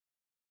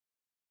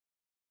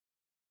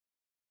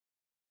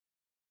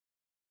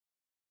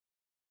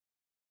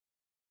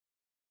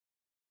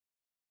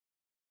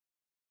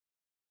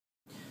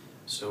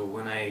So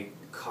when I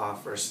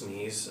cough or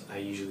sneeze, I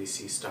usually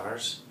see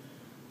stars,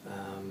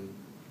 and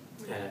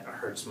it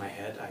hurts my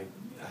head.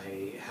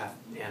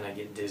 And I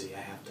get dizzy. I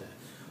have to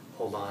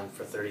hold on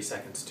for 30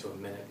 seconds to a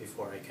minute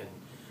before I can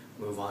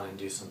move on and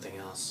do something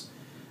else.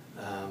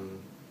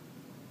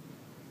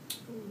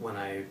 When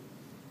I,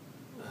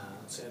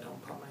 let's say I don't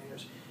pop my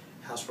ears,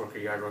 housework or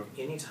yard work,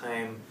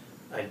 anytime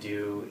I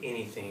do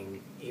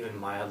anything, even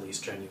mildly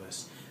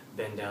strenuous,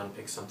 bend down,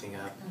 pick something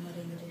up,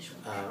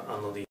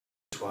 unload the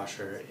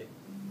dishwasher, it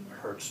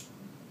hurts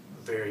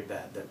very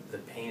bad. The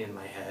pain in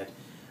my head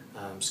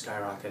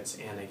skyrockets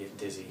and I get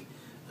dizzy.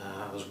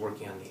 I was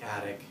working on the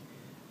attic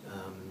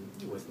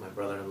with my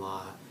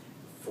brother-in-law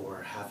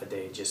for half a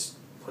day, just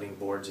putting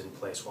boards in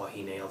place while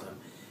he nailed them,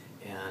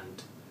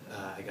 and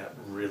I got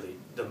really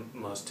the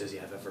most dizzy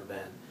I've ever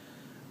been.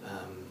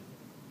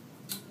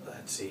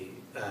 Let's see,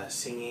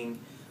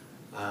 singing.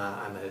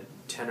 I'm a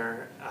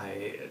tenor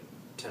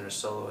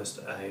soloist.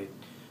 I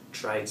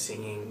tried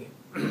singing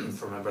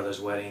for my brother's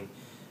wedding,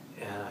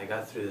 and I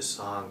got through the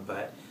song,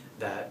 but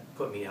that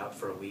put me out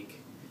for a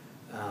week.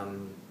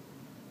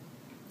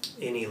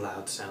 Any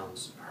loud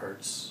sounds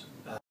hurts.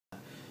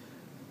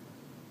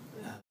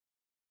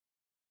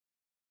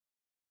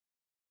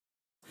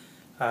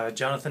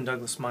 Jonathan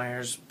Douglas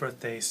Myers,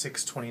 birthday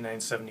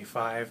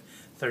 6/29/75,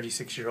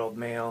 36-year-old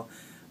male,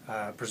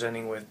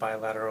 presenting with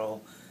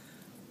bilateral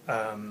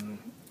Perilymph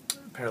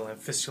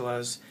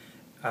fistulas.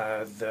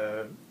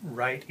 The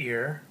right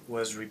ear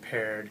was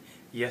repaired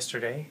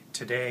yesterday.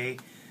 Today,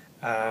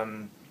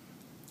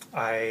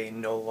 I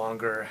no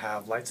longer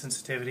have light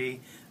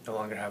sensitivity, no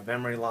longer have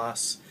memory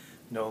loss,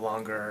 no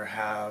longer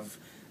have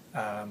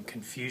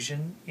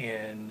confusion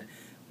in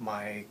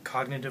my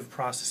cognitive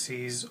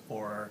processes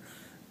or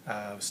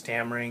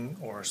stammering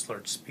or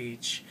slurred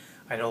speech.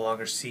 I no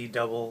longer see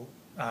double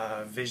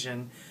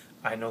vision.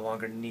 I no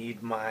longer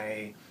need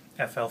my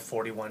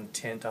FL41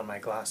 tint on my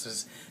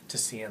glasses to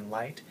see in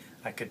light.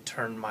 I could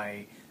turn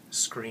my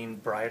screen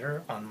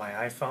brighter on my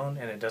iPhone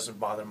and it doesn't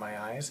bother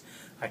my eyes.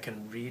 I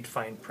can read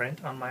fine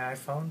print on my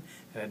iPhone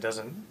and it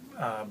doesn't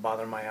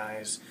bother my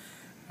eyes.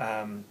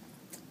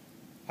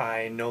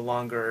 I no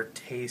longer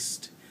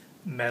taste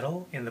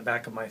metal in the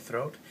back of my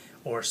throat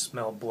or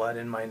smell blood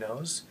in my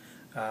nose,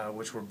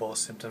 which were both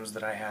symptoms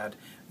that I had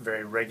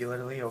very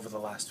regularly over the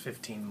last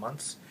 15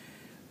 months.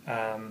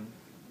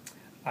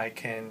 I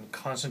can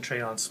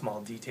concentrate on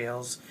small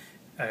details,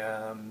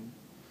 and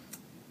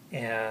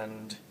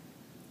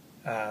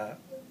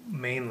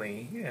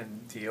mainly,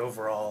 and the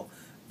overall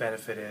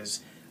benefit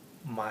is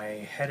my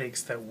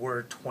headaches that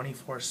were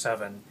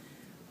 24/7,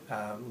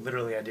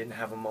 literally I didn't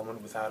have a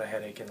moment without a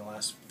headache in the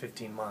last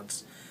 15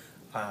 months.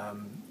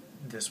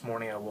 This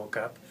morning I woke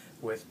up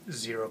with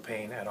zero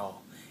pain at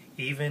all.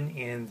 Even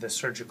in the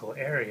surgical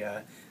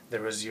area,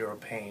 there was zero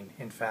pain.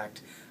 In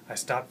fact, I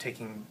stopped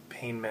taking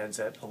pain meds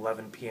at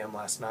 11 p.m.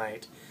 last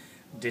night,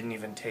 didn't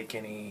even take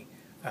any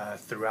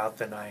throughout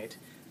the night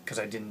because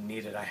I didn't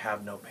need it. I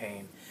have no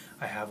pain.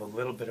 I have a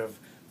little bit of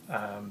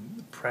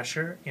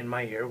pressure in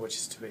my ear, which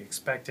is to be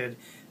expected.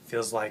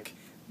 Feels like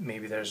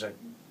maybe there's a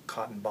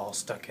cotton ball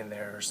stuck in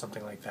there or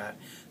something like that,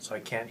 so I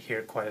can't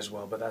hear quite as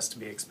well, but that's to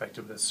be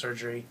expected with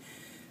surgery.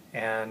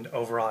 And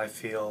overall I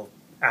feel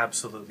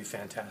absolutely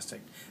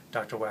fantastic.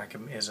 Dr.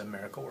 Wackham is a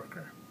miracle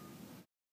worker.